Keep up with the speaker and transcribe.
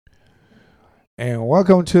And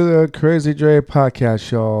welcome to the Crazy Dre podcast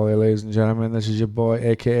show, ladies and gentlemen. This is your boy,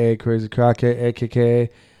 aka Crazy Crockett, aka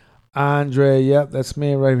Andre. Yep, that's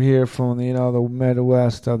me right here from the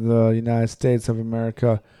Midwest of the United States of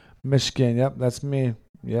America, Michigan. Yep, that's me.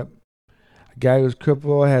 Yep, a guy who's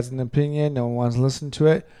crippled has an opinion. No one wants to listen to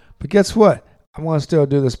it, but guess what? I'm gonna still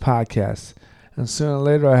do this podcast, and sooner or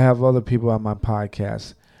later I have other people on my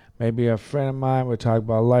podcast. Maybe a friend of mine will talk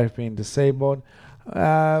about life being disabled.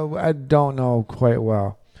 I don't know quite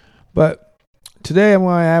well, but today I'm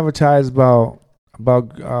going to advertise about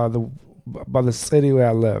the city where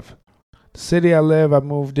I live. The city I live, I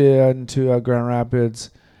moved into Grand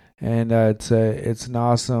Rapids, and it's an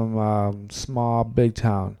awesome small big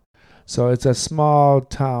town. So it's a small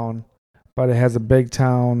town, but it has a big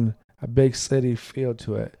city feel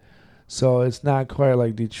to it. So it's not quite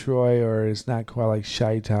like Detroit, or it's not quite like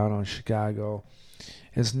Chi-Town or Chicago.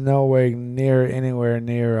 It's anywhere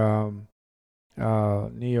near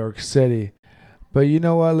New York City. But you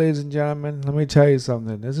know what, ladies and gentlemen? Let me tell you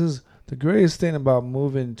something. This is the greatest thing about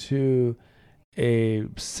moving to a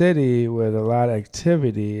city with a lot of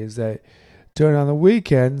activity is that during on the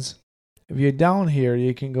weekends, if you're down here,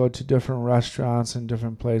 you can go to different restaurants and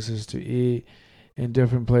different places to eat and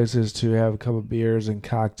different places to have a couple of beers and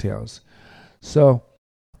cocktails. So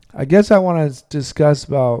I guess I want to discuss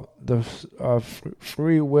about the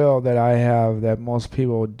free will that I have that most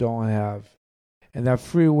people don't have. And that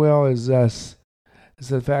free will is this. It's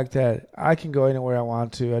the fact that I can go anywhere I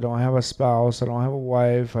want to. I don't have a spouse. I don't have a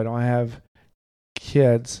wife. I don't have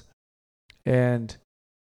kids. And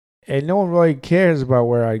no one really cares about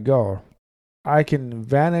where I go. I can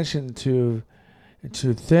vanish into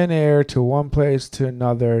thin air to one place to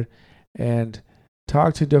another and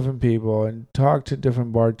talk to different people and talk to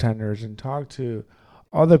different bartenders and talk to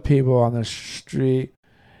other people on the street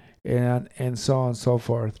and so on and so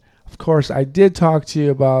forth. Of course, I did talk to you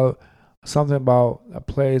about something about a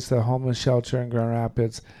place, a homeless shelter in Grand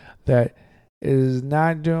Rapids, that is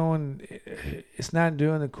not doing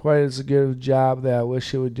quite as good a job that I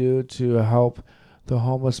wish it would do to help the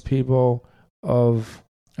homeless people of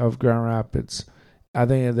Grand Rapids. I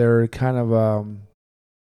think they're kind of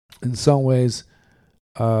in some ways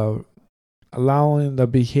allowing the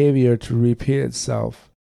behavior to repeat itself.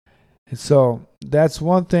 And so that's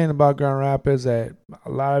one thing about Grand Rapids that a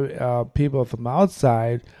lot of people from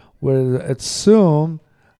outside would assume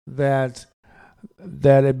that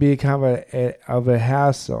it'd be kind of a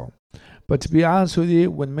hassle. But to be honest with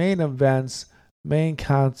you, when main events, main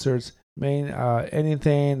concerts, main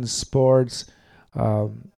anything, sports,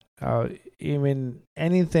 even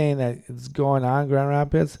anything that is going on in Grand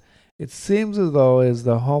Rapids, it seems as though as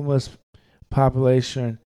the homeless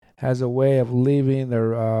population has a way of leaving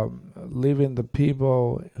the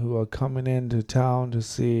people who are coming into town to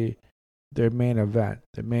see their main event,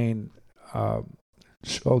 their main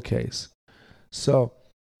showcase. So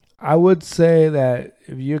I would say that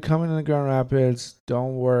if you're coming to Grand Rapids,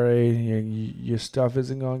 don't worry. Your stuff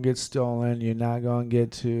isn't going to get stolen. You're not going to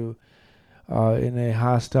get to in a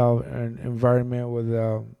hostile environment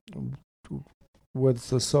with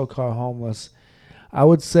the so-called homeless. I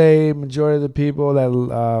would say majority of the people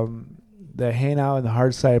that hang out in the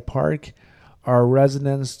Hardside Park are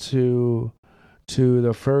residents to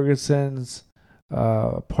the Ferguson's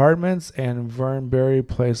apartments and Vernberry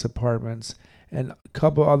Place apartments, and a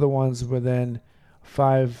couple other ones within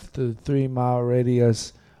 5 to 3 mile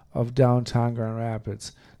radius of downtown Grand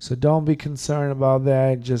Rapids. So don't be concerned about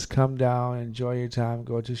that. Just come down, enjoy your time,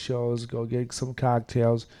 go to shows, go get some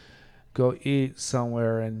cocktails, go eat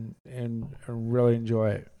somewhere and really enjoy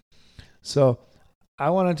it. So I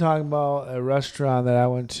want to talk about a restaurant that I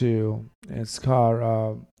went to. It's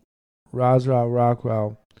called Roswell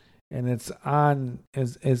Rockwell, and it's on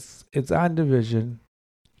Division.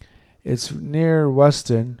 It's near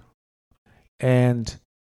Weston, and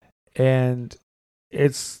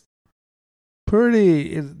it's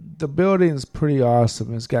pretty. The building's pretty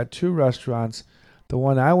awesome. It's got 2 restaurants. The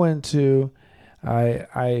one I went to,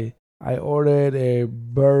 I ordered a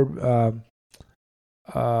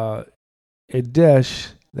dish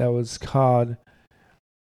that was called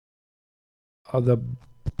the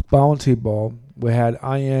Bounty Bowl. We had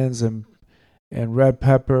onions and red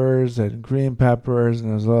peppers and green peppers,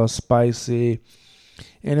 and it was a little spicy.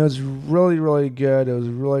 And it was really, really good. It was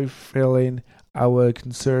really filling. I would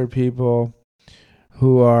consider people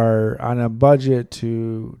who are on a budget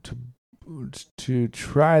to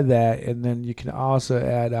try that, and then you can also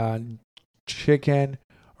add on chicken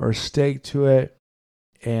or steak to it,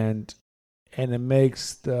 and it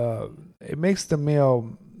makes the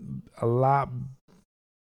meal a lot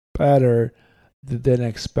better than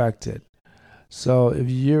expected. So if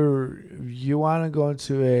you want to go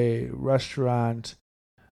into a restaurant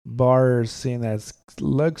bar scene that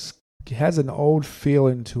looks has an old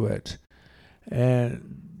feeling to it,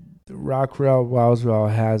 and Rockwell Roswell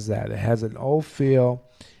has that. It has an old feel.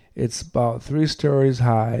 It's about 3 stories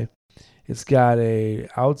high. It's got a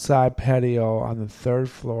outside patio on the third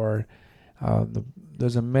floor.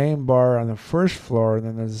 There's a main bar on the first floor, and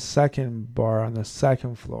then there's a second bar on the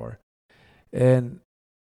second floor. And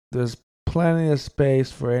there's plenty of space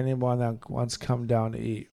for anyone that wants to come down to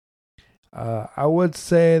eat. I would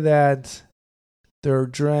say that their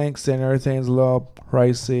drinks and everything's a little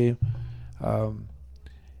pricey. Um,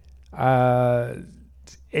 uh,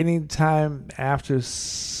 Anytime after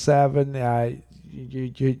 7,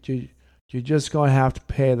 you're just going to have to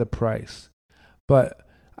pay the price. But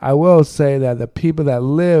I will say that the people that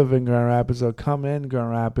live in Grand Rapids or come in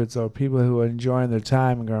Grand Rapids or people who are enjoying their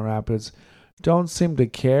time in Grand Rapids don't seem to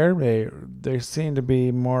care. They seem to be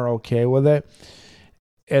more okay with it.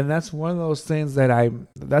 And that's one of those things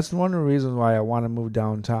that's one of the reasons why I want to move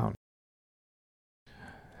downtown.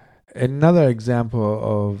 Another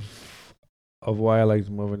example of why I like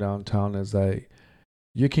moving downtown is that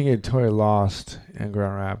you can get totally lost in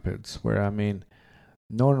Grand Rapids, where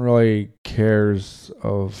no one really cares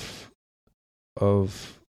of who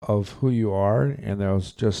you are, and they'll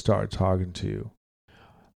just start talking to you.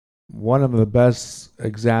 One of the best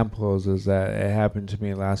examples is that it happened to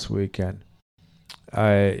me last weekend.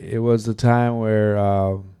 It was the time where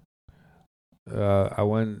I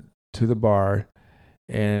went to the bar,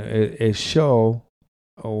 and a show,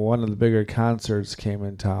 one of the bigger concerts came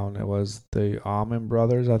in town. It was the Allman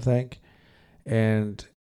Brothers, I think, and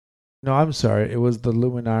no, I'm sorry, it was the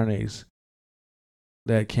Luminaries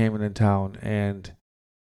that came into town, and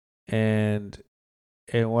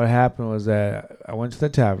what happened was that I went to the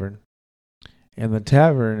tavern, and the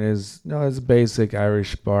tavern is it's a basic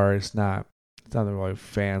Irish bar. It's nothing really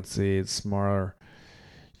fancy. It's more,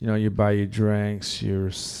 you buy your drinks, you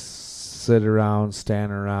sit around,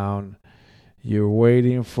 stand around, you're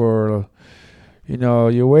waiting for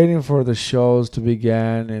the shows to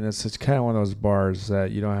begin, and it's kind of one of those bars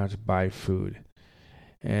that you don't have to buy food.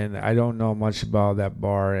 And I don't know much about that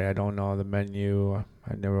bar. I don't know the menu.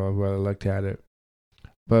 I never really looked at it.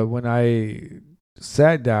 But when I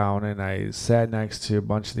sat down and I sat next to a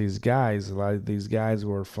bunch of these guys, a lot of these guys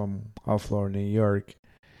were from Buffalo, New York,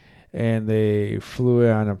 and they flew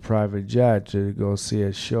on a private jet to go see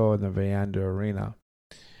a show in the Veanda Arena.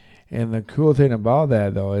 And the cool thing about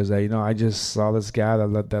that, though, is that, I just saw this guy that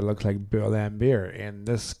looked like Bill Laimbeer. And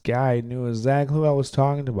this guy knew exactly what I was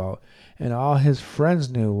talking about. And all his friends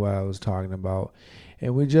knew what I was talking about.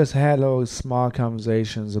 And we just had those small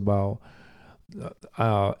conversations about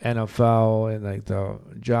NFL and like the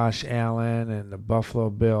Josh Allen and the Buffalo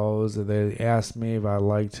Bills. And they asked me if I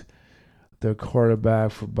liked the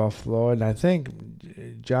quarterback for Buffalo. And I think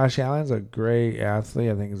Josh Allen's a great athlete.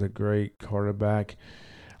 I think he's a great quarterback.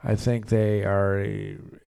 I think they are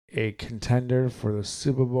a contender for the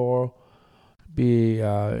Super Bowl. Be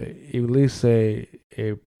at least a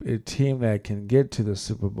team that can get to the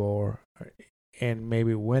Super Bowl and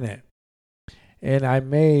maybe win it. And I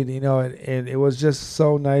made, and it was just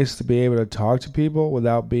so nice to be able to talk to people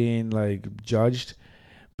without being like judged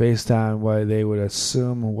based on what they would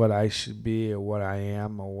assume what I should be or what I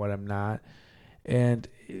am or what I'm not. And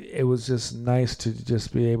it was just nice to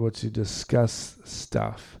just be able to discuss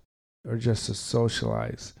stuff or just to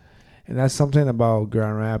socialize. And that's something about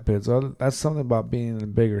Grand Rapids. That's something about being in a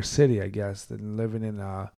bigger city, I guess, than living in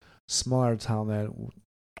a smaller town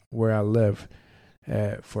where I live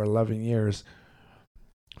for 11 years.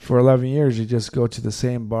 For 11 years, you just go to the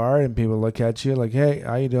same bar and people look at you like, hey,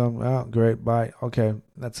 how you doing? Oh, great, bye. Okay,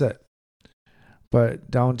 that's it. But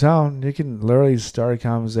downtown, you can literally start a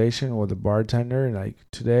conversation with a bartender. And like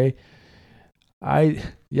today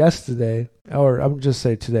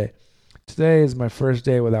is my first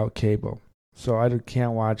day without cable. So I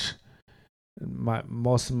can't watch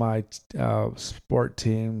most of my sport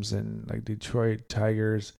teams and like Detroit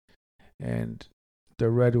Tigers and the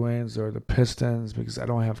Red Wings or the Pistons because I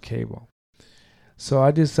don't have cable. So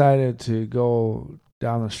I decided to go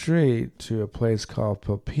down the street to a place called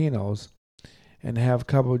Pepino's and have a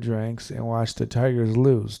couple of drinks and watch the Tigers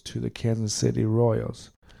lose to the Kansas City Royals.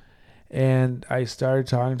 And I started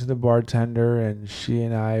talking to the bartender, and she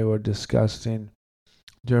and I were discussing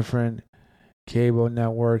different cable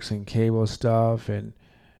networks and cable stuff and,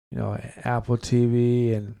 Apple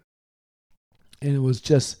TV. And it was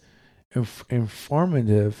just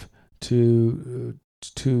informative to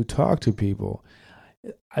talk to people.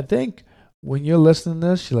 I think when you're listening to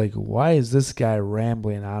this, you're like, why is this guy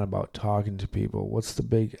rambling on about talking to people? What's the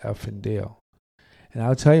big effing deal? And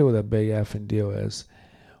I'll tell you what the big effing deal is.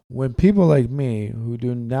 When people like me, who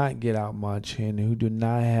do not get out much and who do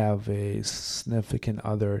not have a significant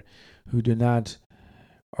other, who do not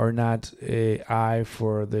are not a eye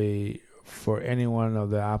for anyone of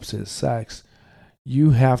the opposite sex,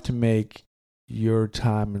 you have to make your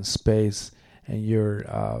time and space and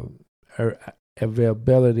your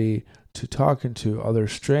availability to talking to other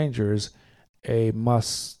strangers a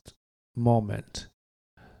must moment.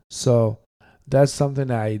 So that's something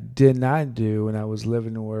that I did not do when I was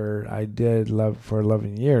living where I did love for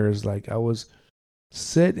 11 years. Like I was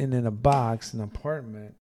sitting in a box, an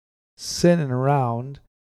apartment, sitting around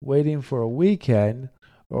waiting for a weekend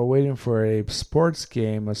or waiting for a sports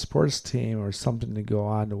game, a sports team, or something to go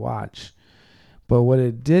on to watch. But what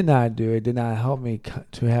it did not do, it did not help me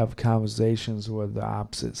to have conversations with the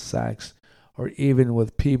opposite sex or even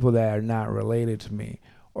with people that are not related to me.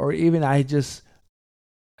 Or even I just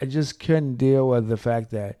couldn't deal with the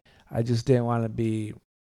fact that I just didn't want to be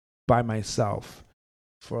by myself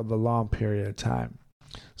for the long period of time.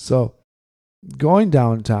 So going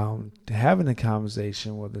downtown, having a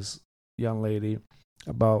conversation with this young lady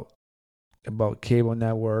about cable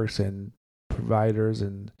networks and providers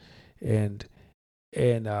and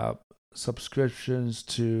subscriptions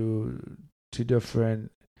to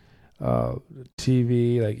different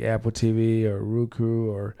TV like Apple TV or Roku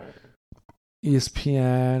or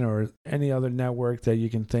ESPN or any other network that you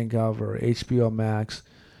can think of or HBO Max.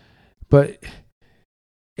 But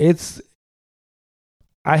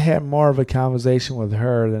I had more of a conversation with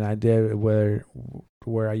her than I did where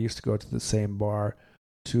I used to go to the same bar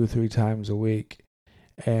 2 or 3 times a week.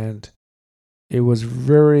 And it was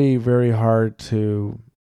very, very hard to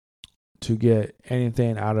get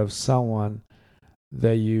anything out of someone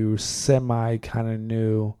that you semi kind of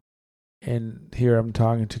knew. And here I'm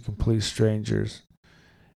talking to complete strangers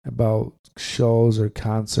about shows or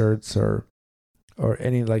concerts or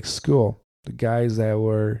any like school. The guys that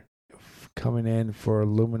were coming in for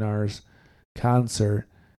Luminar's concert.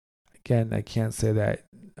 Again, I can't say that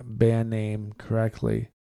band name correctly,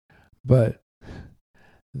 but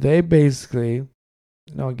they basically,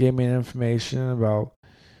 gave me information about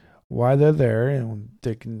why they're there and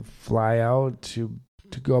they can fly out to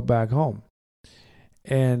go back home.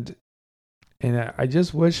 And I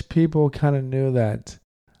just wish people kind of knew that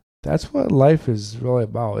that's what life is really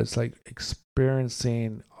about. It's like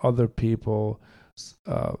experiencing other people's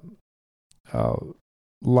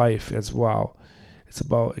life as well. It's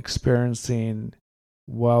about experiencing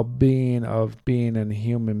well-being of being a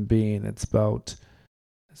human being. It's about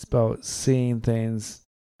seeing things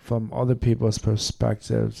from other people's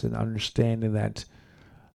perspectives and understanding that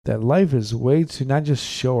life is way too not just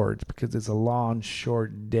short because it's a long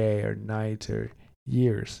short day or night or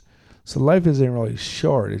years. So life isn't really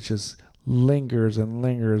short. It just lingers and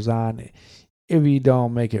lingers on if you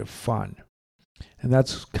don't make it fun. And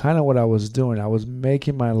that's kind of what I was doing. I was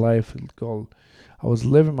making my life go. I was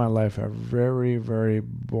living my life a very, very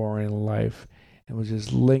boring life and was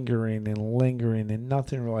just lingering and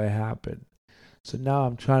nothing really happened. So now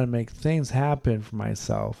I'm trying to make things happen for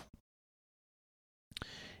myself.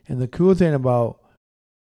 And the cool thing about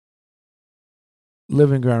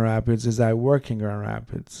living in Grand Rapids is I work in Grand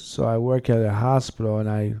Rapids. So I work at a hospital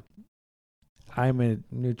and I'm a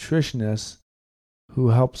nutritionist who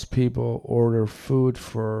helps people order food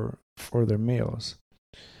for their meals.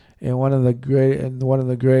 And one of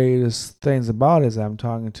the greatest things about it is I'm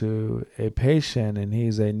talking to a patient and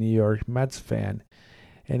he's a New York Mets fan.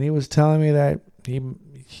 And he was telling me that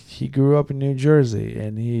he grew up in New Jersey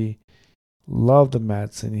and he loved the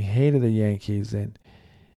Mets and he hated the Yankees and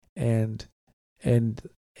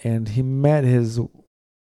he met his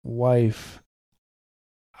wife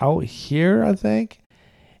out here, I think,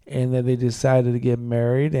 and then they decided to get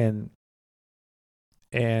married and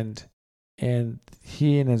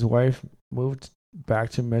he and his wife moved back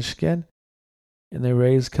to Michigan and they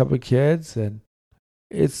raised a couple of kids, and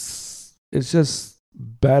it's just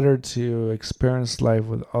better to experience life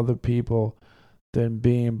with other people than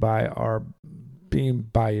being by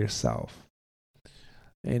yourself.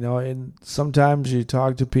 And sometimes you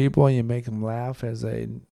talk to people and you make them laugh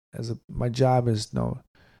my job is not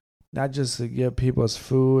just to give people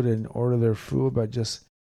food and order their food, but just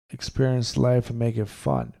experience life and make it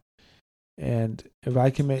fun. And if I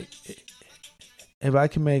can make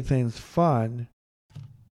things fun,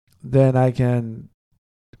 then I can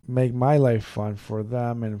make my life fun for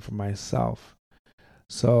them and for myself.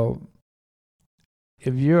 So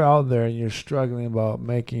if you're out there and you're struggling about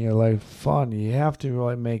making your life fun, you have to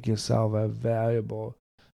really make yourself valuable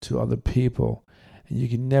to other people. And you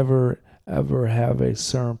can never ever have a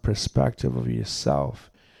certain perspective of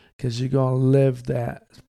yourself because you're going to live that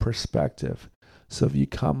perspective. So if you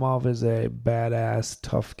come off as a badass,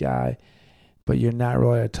 tough guy, but you're not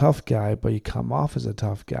really a tough guy, but you come off as a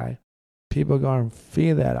tough guy, people are going to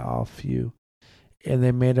feel that off you, and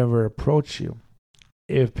they may never approach you.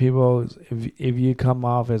 If you come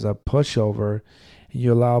off as a pushover, and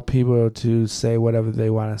you allow people to say whatever they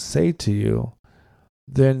want to say to you,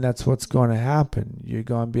 then that's what's going to happen. You're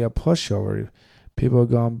going to be a pushover. People are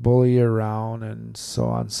going to bully you around and so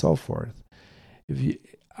on and so forth.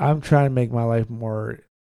 I'm trying to make my life more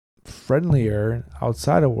friendlier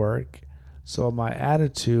outside of work, so my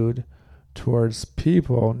attitude towards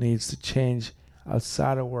people needs to change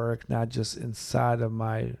outside of work, not just inside of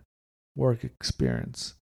my work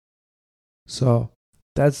experience. So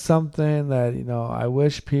that's something that, I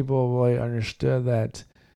wish people really understood, that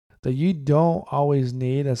you don't always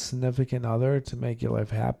need a significant other to make your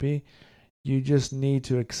life happy. You just need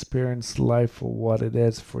to experience life for what it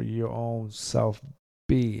is, for your own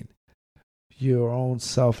self-being, your own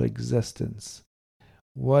self-existence.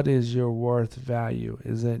 What is your worth value?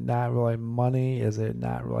 Is it not really money? Is it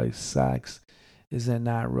not really sex? Is it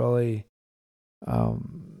not really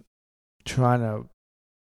trying to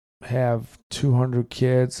have 200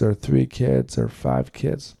 kids or 3 kids or 5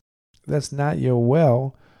 kids? If that's not your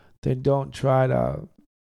will, then don't try to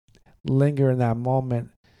linger in that moment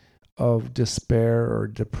of despair or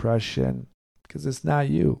depression, because it's not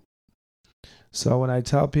you. So when I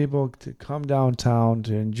tell people to come downtown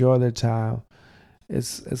to enjoy their time,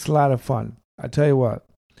 it's a lot of fun. I tell you what,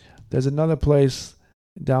 there's another place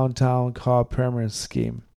downtown called Pyramid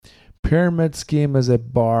Scheme. Pyramid Scheme is a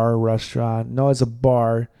bar, restaurant. No, it's a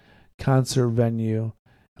bar, concert venue.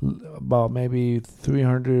 About maybe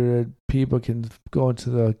 300 people can go into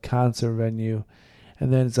the concert venue.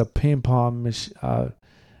 And then it's a ping pong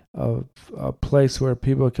a place where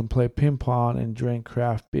people can play ping pong and drink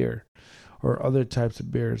craft beer or other types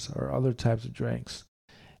of beers or other types of drinks.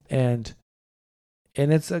 And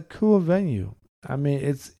it's a cool venue. I mean,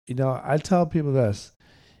 it's, I tell people this.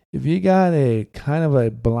 If you got a kind of a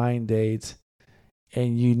blind date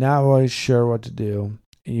and you're not really sure what to do,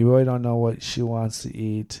 and you really don't know what she wants to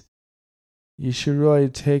eat, you should really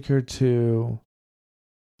take her to,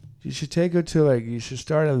 you should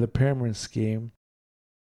start at the Pyramid Scheme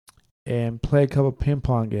and play a couple ping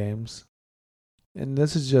pong games. And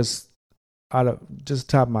this is just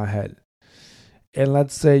top of my head. And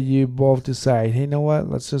let's say you both decide, hey, you know what?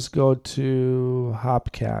 Let's just go to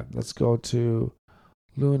Hopcat. Let's go to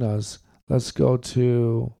Luna's. Let's go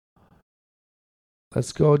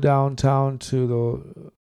downtown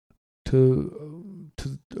to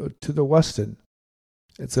the Westin.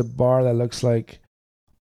 It's a bar that looks like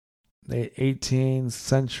the 18th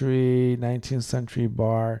century, 19th century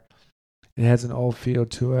bar. It has an old feel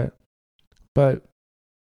to it. But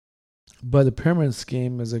the Pyramid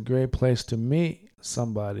Scheme is a great place to meet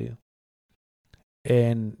somebody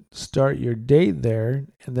and start your date there,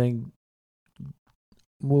 and then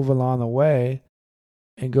move along the way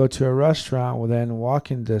and go to a restaurant within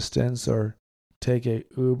walking distance, or take a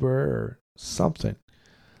Uber or something.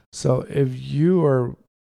 So if you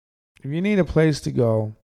need a place to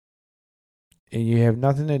go and you have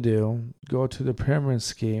nothing to do, go to the Pyramid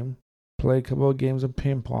Scheme, play a couple of games of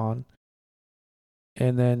ping pong,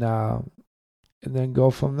 and then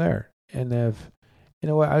go from there. And if you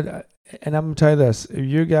know what, and I'm gonna tell you this: if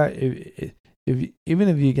you got even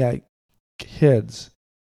if you got kids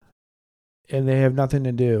and they have nothing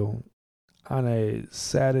to do on a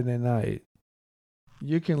Saturday night,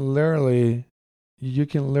 you can literally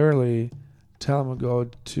tell them to go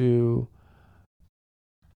to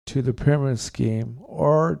the Pyramid Scheme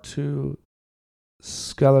or to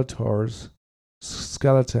Skeletons.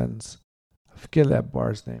 I forget that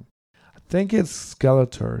bar's name. I think it's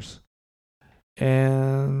Skeletors.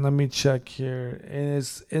 And let me check here. And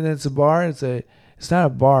it's a bar. It's not a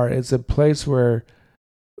bar. It's a place where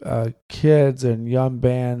kids and young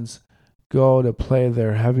bands go to play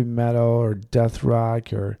their heavy metal or death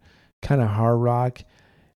rock or kind of hard rock.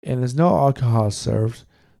 And there's no alcohol served.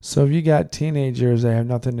 So if you got teenagers that have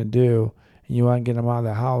nothing to do and you want to get them out of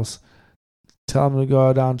the house, tell them to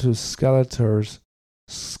go down to Skeletons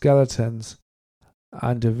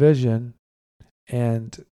on Division,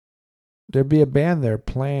 and there'd be a band there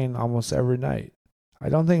playing almost every night. I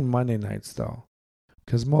don't think Monday nights though,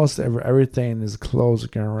 because everything is closed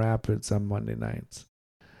in Grand Rapids on Monday nights.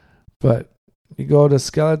 But you go to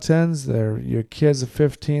Skeletons, your kids are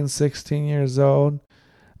 15, 16 years old.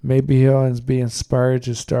 Maybe he'll be inspired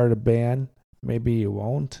to start a band. Maybe he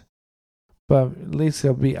won't. But at least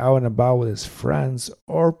he'll be out and about with his friends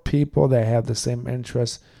or people that have the same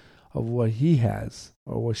interests of what he has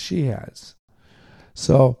or what she has.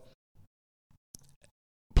 So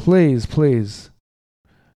please, please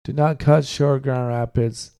do not cut short Grand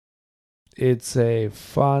Rapids. It's a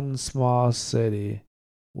fun, small city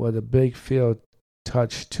with a big feel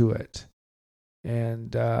touch to it.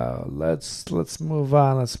 And let's move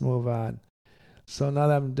on. Let's move on. So now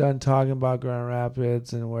that I'm done talking about Grand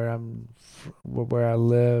Rapids and where I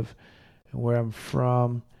live and where I'm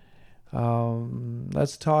from,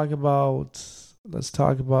 let's talk about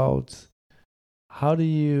how do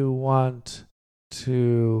you want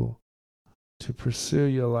to pursue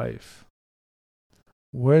your life?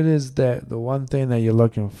 What is the one thing that you're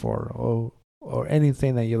looking for, or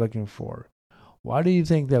anything that you're looking for? Why do you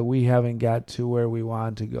think that we haven't got to where we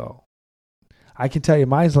want to go? I can tell you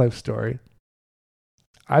my life story.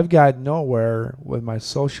 I've got nowhere with my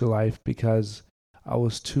social life because I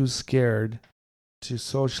was too scared to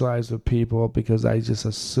socialize with people because I just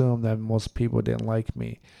assumed that most people didn't like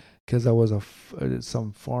me because I was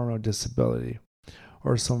some form of disability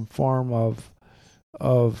or some form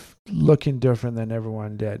of looking different than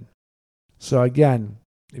everyone did. So again,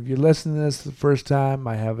 if you listen to this the first time,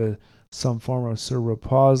 I have some form of cerebral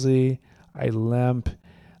palsy. I limp.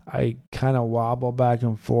 I kind of wobble back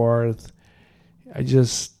and forth. I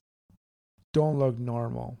just don't look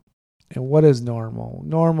normal. And what is normal?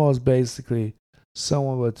 Normal is basically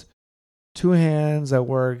someone with two hands at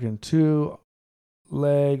work and two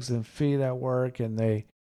legs and feet at work, and they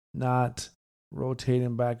not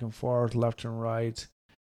rotating back and forth, left and right,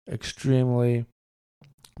 extremely.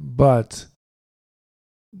 But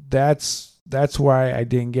that's why I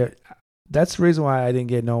didn't get. That's the reason why I didn't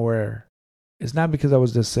get nowhere. It's not because I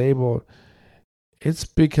was disabled. It's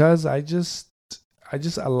because I just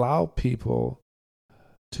allow people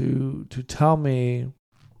to tell me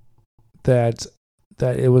that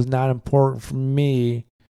it was not important for me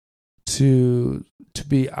to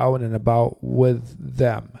be out and about with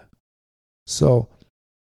them. So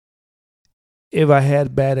if I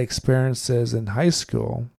had bad experiences in high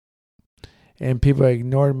school and people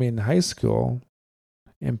ignored me in high school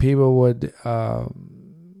and people would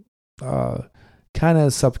kind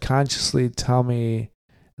of subconsciously tell me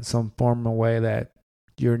in some form of way that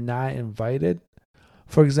you're not invited.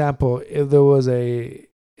 For example, if there was a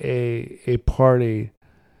party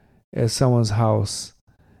at someone's house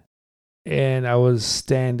and I was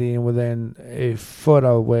standing within a foot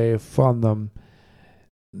away from them,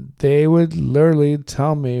 they would literally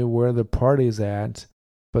tell me where the party's at,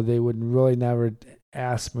 but they would really never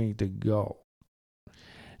ask me to go.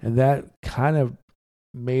 And that kind of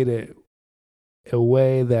made it a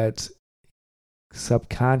way that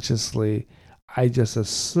subconsciously I just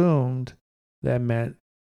assumed that meant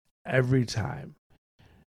every time.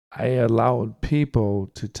 I allowed people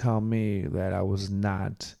to tell me that I was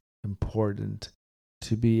not important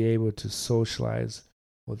to be able to socialize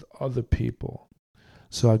with other people.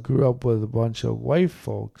 So I grew up with a bunch of white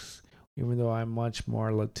folks, even though I'm much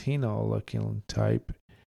more Latino looking type.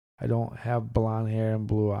 I don't have blonde hair and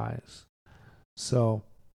blue eyes. So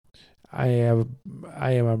I am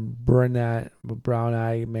a brunette,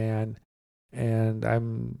 brown-eyed man, and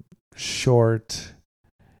I'm short,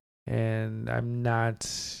 and I'm not,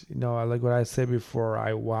 like what I said before,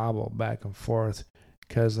 I wobble back and forth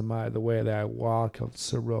because of the way that I walk of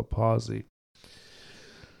cerebral palsy.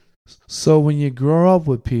 So when you grow up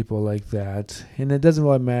with people like that, and it doesn't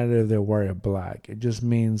really matter if they're white or black, it just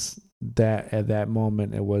means that at that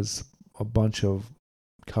moment it was a bunch of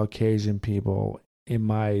Caucasian people in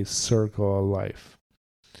my circle of life.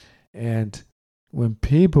 And when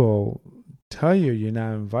people tell you you're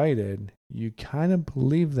not invited, you kind of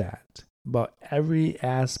believe that about every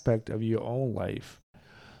aspect of your own life.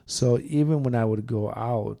 So even when I would go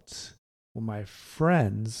out with my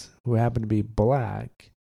friends who happened to be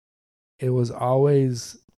black, it was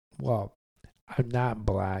always, well, I'm not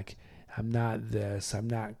black, I'm not this, I'm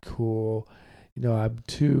not cool, I'm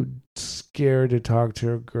too scared to talk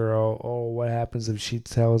to a girl. Oh, what happens if she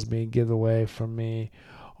tells me, get away from me?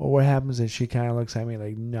 Or what happens if she kind of looks at me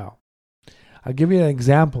like, no? I'll give you an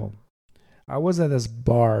example. I was at this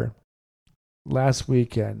bar last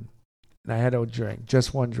weekend, and I had a drink,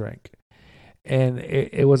 just one drink. And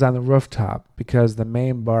it was on the rooftop because the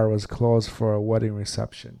main bar was closed for a wedding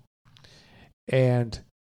reception. And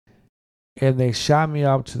they shot me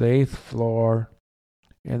up to the 8th floor,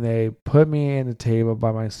 and they put me in a table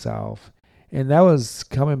by myself, And that was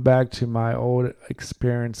coming back to my old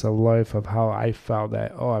experience of life of how I felt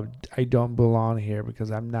that, I don't belong here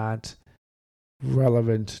because I'm not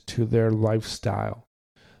relevant to their lifestyle.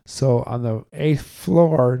 So on the 8th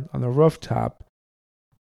floor, on the rooftop,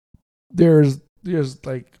 there's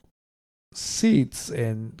like seats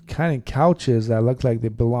and kind of couches that look like they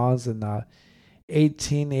belongs in the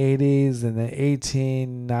 1880s and the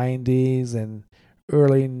 1890s and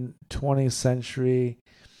early 20th century.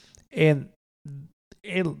 And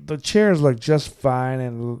the chairs look just fine,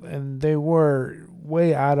 and they were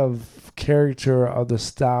way out of character of the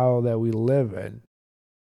style that we live in.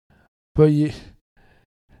 But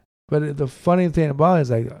the funny thing about it is,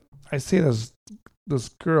 like, I see this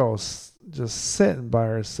girl just sitting by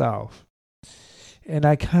herself, and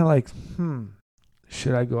I kind of like,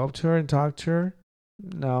 should I go up to her and talk to her?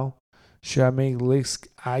 No. Should I make at least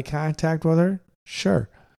eye contact with her? Sure.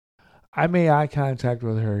 I made eye contact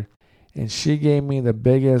with her, and she gave me the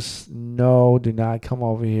biggest no, do not come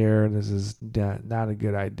over here. This is not a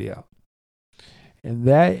good idea. And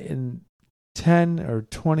that, in 10 or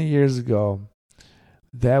 20 years ago,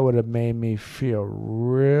 that would have made me feel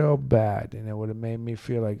real bad. And it would have made me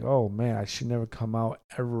feel like, oh man, I should never come out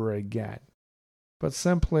ever again. But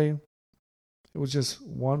simply, it was just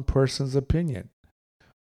one person's opinion.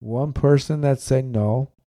 One person that said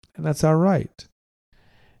no, and that's all right.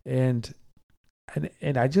 And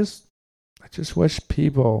I just wish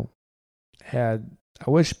people had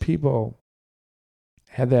the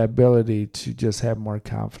ability to just have more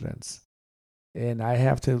confidence. And I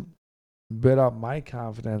have to build up my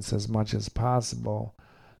confidence as much as possible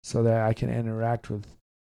so that I can interact with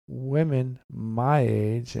women my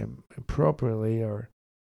age and appropriately, or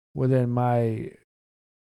within my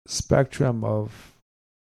spectrum of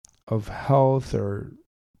health or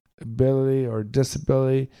ability or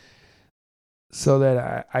disability, so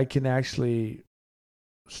that I can actually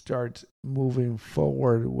start moving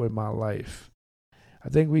forward with my life. I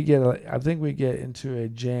think we get into a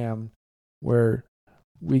jam where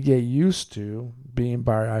we get used to being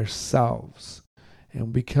by ourselves.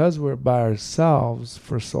 And because we're by ourselves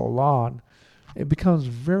for so long, it becomes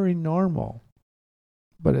very normal.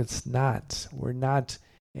 But it's not. We're not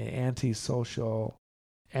an antisocial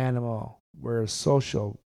animal. We're a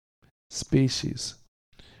social species.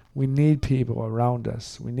 We need people around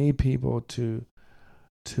us. We need people to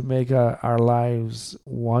make our lives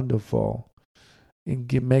wonderful,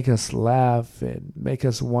 and make us laugh and make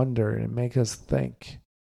us wonder and make us think.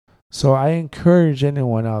 So I encourage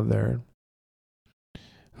anyone out there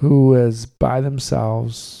who is by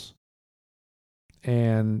themselves,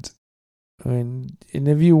 and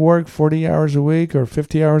if you work 40 hours a week or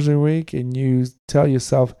 50 hours a week and you tell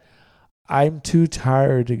yourself, I'm too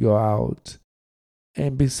tired to go out,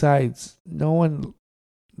 and besides, no one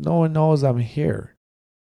knows I'm here,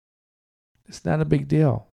 it's not a big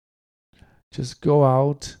deal. Just go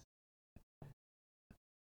out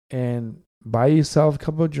and buy yourself a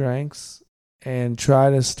couple of drinks and try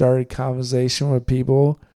to start a conversation with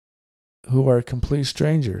people who are complete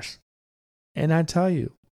strangers. And I tell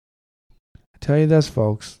you this,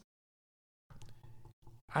 folks.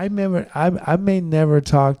 I may never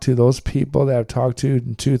talk to those people that I've talked to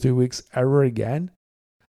in 2-3 weeks ever again,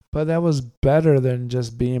 but that was better than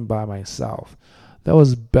just being by myself. That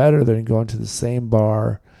was better than going to the same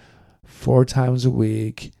bar 4 times a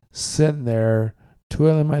week, sitting there,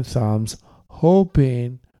 twiddling my thumbs,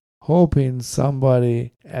 hoping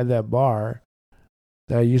somebody at that bar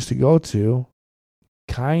that I used to go to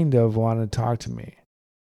kind of wanted to talk to me.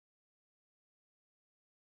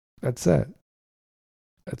 That's it.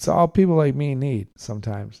 That's all people like me need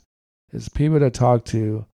sometimes, is people to talk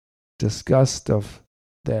to, discuss stuff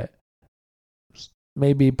that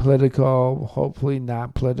may be political, hopefully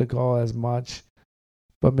not political as much,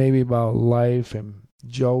 but maybe about life and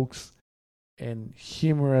jokes and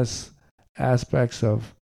humorous aspects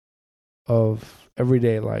of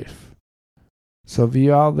everyday life. So if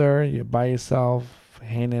you're out there, you're by yourself,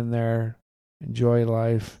 hang in there, enjoy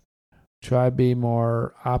life, try to be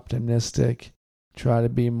more optimistic, try to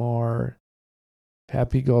be more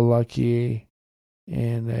happy-go-lucky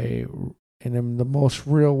in the most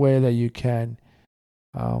real way that you can,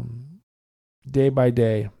 day by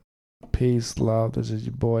day. Peace, love. This is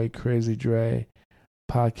your boy Crazy Dre,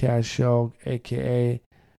 podcast show, aka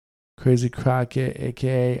Crazy Crockett,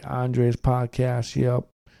 aka Andre's podcast. Yep.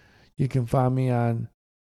 You can find me on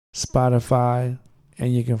Spotify,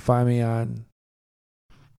 and you can find me on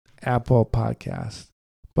Apple Podcasts.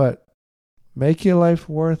 But make your life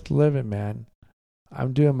worth living, man.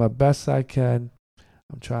 I'm doing my best I can.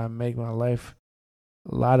 I'm trying to make my life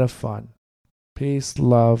a lot of fun. Peace,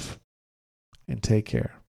 love. and take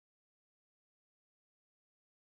care.